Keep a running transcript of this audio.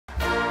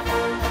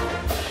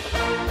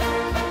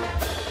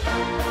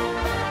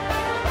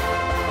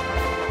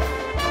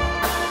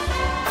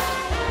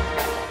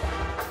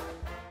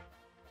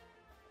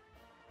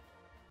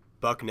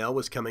Bucknell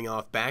was coming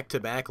off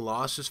back-to-back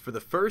losses for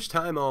the first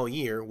time all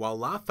year, while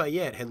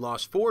Lafayette had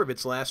lost 4 of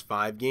its last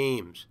 5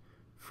 games.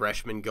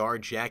 Freshman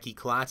guard Jackie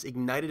Klotz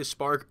ignited a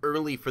spark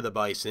early for the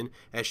Bison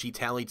as she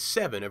tallied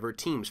 7 of her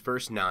team's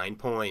first 9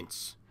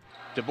 points.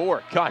 DeBoer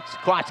cuts,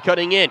 Klotz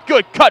cutting in.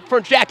 Good cut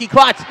from Jackie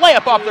Klotz.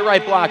 Layup off the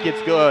right block,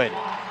 it's good.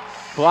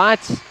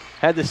 Klotz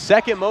had the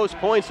second most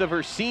points of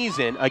her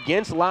season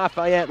against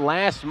Lafayette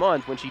last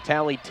month when she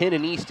tallied 10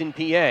 in Easton,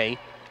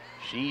 PA.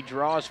 She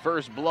draws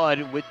first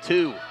blood with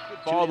 2. Good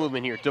ball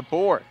movement here.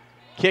 DeBoer,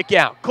 kick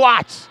out.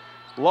 Klotz,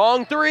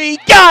 long 3,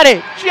 got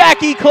it!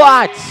 Jackie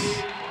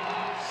Klotz.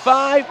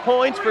 5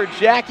 points for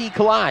Jackie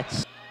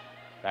Klotz.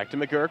 Back to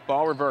McGurk,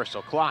 ball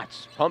reversal.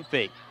 Klotz, pump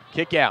fake,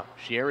 kick out.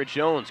 Shiera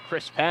Jones,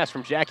 crisp pass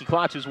from Jackie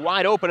Klotz, who's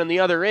wide open on the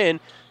other end.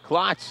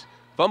 Klotz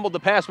fumbled the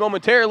pass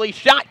momentarily.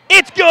 Shot,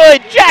 it's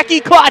good!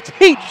 Jackie Klotz,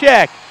 heat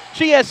check.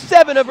 She has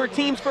 7 of her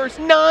team's first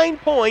 9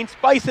 points.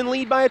 Bison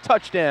lead by a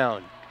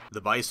touchdown. The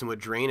Bison would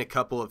drain a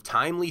couple of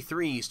timely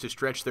threes to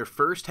stretch their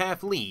first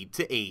half lead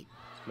to 8.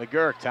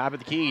 McGurk, top of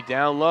the key,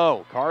 down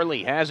low.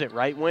 Carly has it,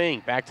 right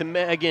wing. Back to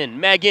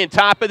Megan. Megan,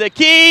 top of the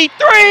key.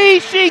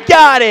 3, she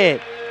got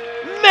it!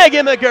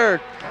 Megan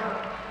McGurk.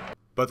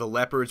 But the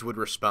Leopards would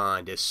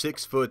respond as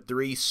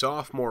 6'3"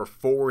 sophomore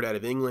forward out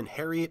of England,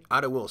 Harriet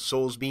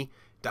Antweil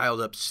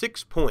dialed up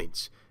 6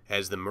 points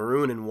as the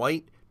maroon and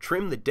white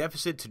trimmed the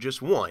deficit to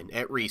just 1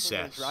 at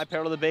recess. Drive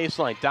pedal to the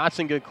baseline.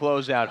 Dotson, good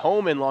closeout.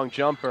 Holman, long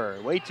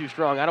jumper. Way too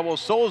strong.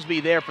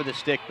 Antweil there for the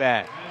stick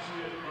back.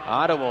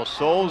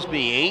 Antweil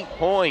 8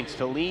 points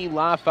to lead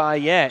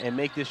Lafayette and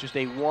make this just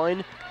a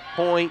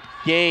 1-point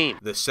game.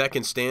 The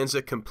second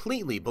stanza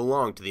completely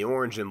belonged to the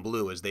orange and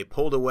blue as they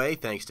pulled away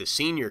thanks to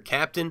senior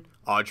captain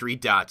Audrey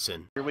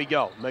Dotson. Here we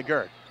go.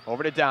 McGurk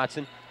over to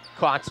Dotson.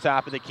 Klotz,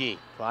 top of the key.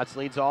 Klotz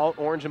leads all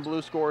orange and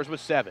blue scorers with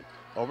 7.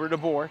 Over to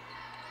DeBoer.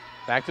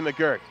 Back to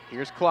McGurk.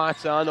 Here's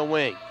Klotz on the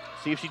wing.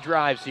 See if she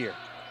drives here.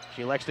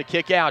 She elects to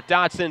kick out.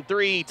 Dotson,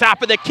 3,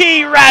 top of the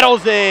key,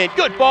 rattles in.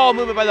 Good ball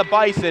movement by the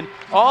Bison.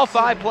 All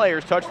 5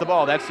 players touch the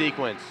ball that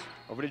sequence.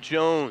 Over to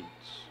Jones.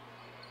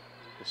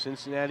 The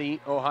Cincinnati,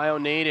 Ohio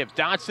native.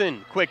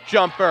 Dotson, quick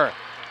jumper.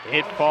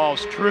 It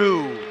falls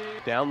true.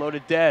 Down low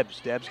to Debs.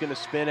 Debs going to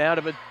spin out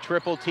of a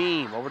triple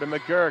team. Over to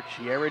McGurk.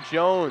 Shiera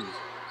Jones.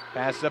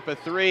 Pass up a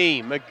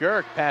 3.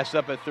 McGurk pass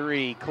up a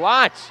 3.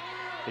 Klotz.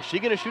 Is she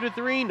going to shoot a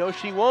 3? No,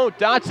 she won't.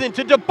 Dotson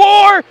to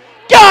DeBoer.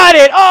 Got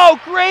it! Oh,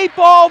 great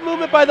ball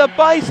movement by the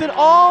Bison.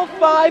 All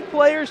 5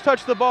 players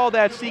touch the ball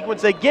that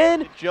sequence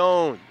again.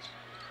 Jones.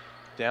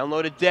 Down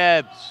low to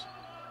Debs.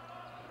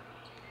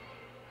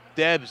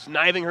 Debs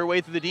knifing her way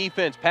through the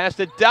defense. Pass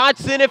to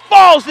Dotson. It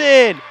falls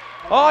in!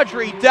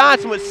 Audrey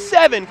Dotson with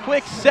 7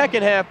 quick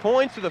second half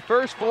points for the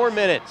first 4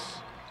 minutes.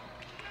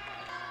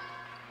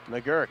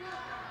 McGurk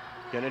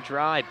gonna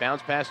drive.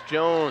 Bounce past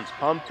Jones.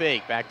 Pump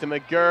fake. Back to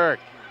McGurk.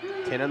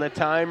 10 on the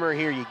timer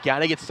here. You got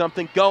to get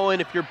something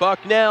going if you're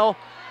Bucknell.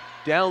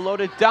 Down low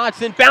to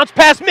Dotson. Bounce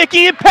past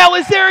Mickey and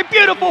Pellizzari.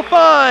 Beautiful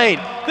find.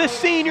 The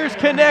seniors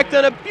connect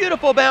on a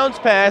beautiful bounce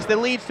pass that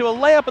leads to a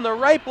layup on the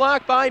right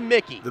block by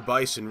Mickey. The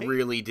Bison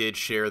really did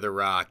share the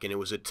rock, and it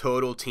was a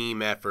total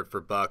team effort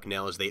for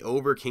Bucknell as they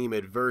overcame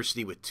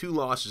adversity with 2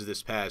 losses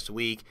this past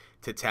week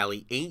to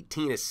tally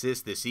 18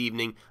 assists this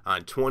evening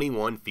on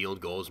 21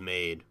 field goals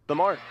made. The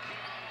mark.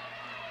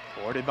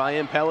 Boarded by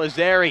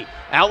Pellizzari.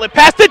 Outlet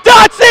pass to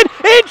Dotson.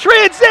 In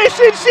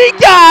transition, she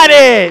got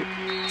it!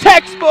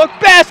 Textbook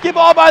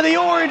basketball by the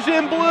orange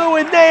and blue,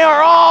 and they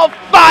are all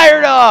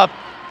fired up!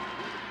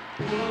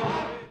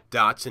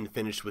 Dotson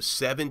finished with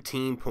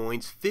 17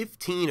 points,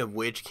 15 of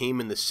which came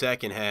in the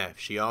second half.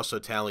 She also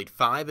tallied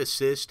 5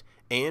 assists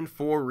and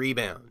 4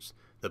 rebounds.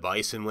 The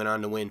Bison went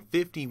on to win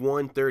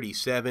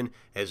 51-37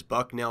 as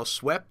Bucknell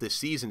swept the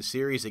season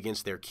series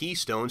against their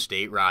Keystone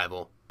State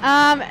rival.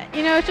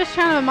 It's just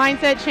kind of a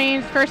mindset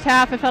change. First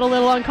half, I felt a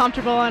little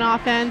uncomfortable on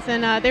offense,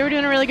 and they were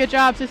doing a really good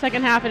job. So the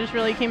second half, it just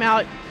really came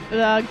out,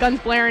 guns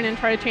blaring, and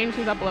tried to change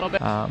things up a little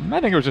bit. I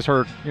think it was just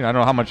her. I don't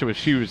know how much it was.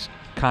 She was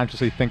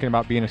consciously thinking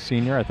about being a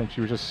senior. I think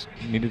she was just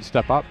needed to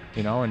step up,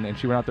 and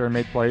she went out there and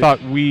made plays.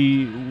 Thought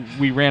we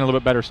ran a little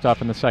bit better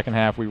stuff in the second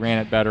half. We ran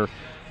it better.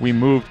 We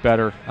moved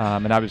better,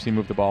 and obviously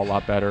moved the ball a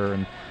lot better.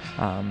 And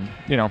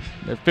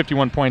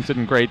 51 points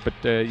isn't great, but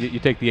you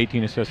take the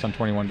 18 assists on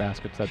 21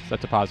 baskets.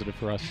 That's a positive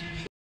for us.